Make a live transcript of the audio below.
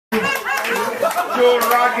Joe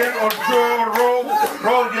Rogan or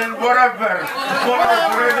Rogan, whatever. One of the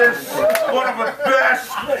greatest, one of the best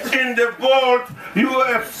in the world,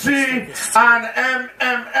 UFC and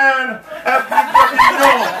MMN. Everybody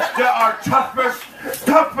knows they are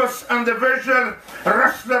toughest individual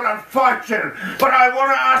wrestler and fighter. But I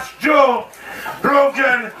want to ask Joe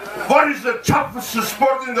Rogan, what is the toughest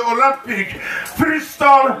sport in the Olympic?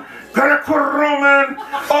 Freestyle, Greco-Roman,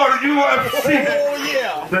 or UFC? Oh,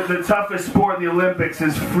 yeah. The toughest sport in the Olympics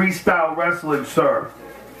is freestyle wrestling, sir.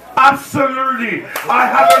 Absolutely. I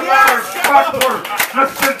have a lot of respect for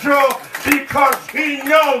Mr. Joe because he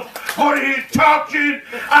knows what he's talking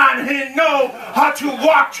and he knows how to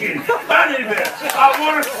watch it. Anyway, I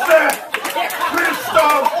want to say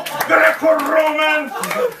freestyle, Greco-Roman,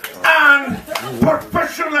 and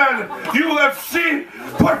professional UFC,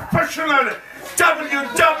 professional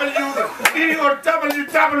WWE or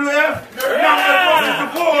WWF, number one in the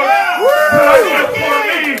world. But for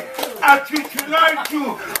me, as you tonight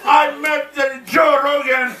too, I met Joe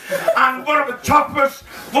Rogan and one of the toughest,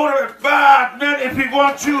 one of the bad men if he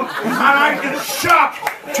want to, and I get shocked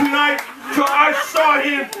tonight. So I saw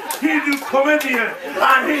him, he do comedian,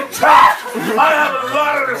 and he talks. I have a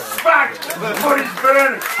lot of respect for his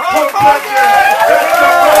brain.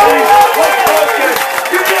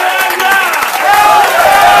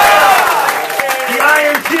 The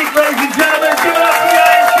Iron Sheik, ladies and gentlemen, give it up for the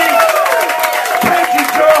Iron Sheik. Thank you,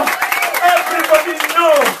 Joe. Everybody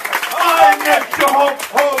knows I met Joe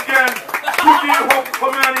Hogan to be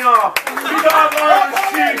Hulkamania. Without Iron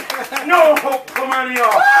Sheik, no Hulkamania.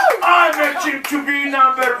 I met him to be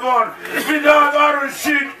number one. Without Iron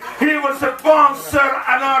Sheik, he was a bouncer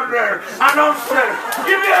and announcer.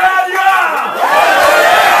 Give me a hand,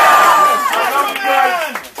 I love you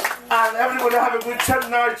guys. And everybody have a good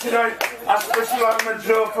night tonight, especially I met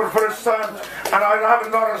Joe for the first time, and I have a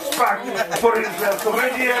lot of respect for his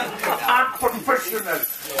comedian and professional,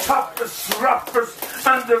 toughest, roughest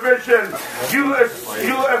individual,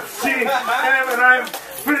 UFC, MMA,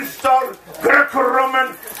 freestyle,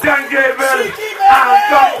 Greco-Roman, Dan Gable, and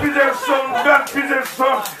Ben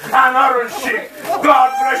Peterson, and Iron Sheik. God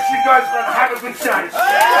bless you guys and have a good night.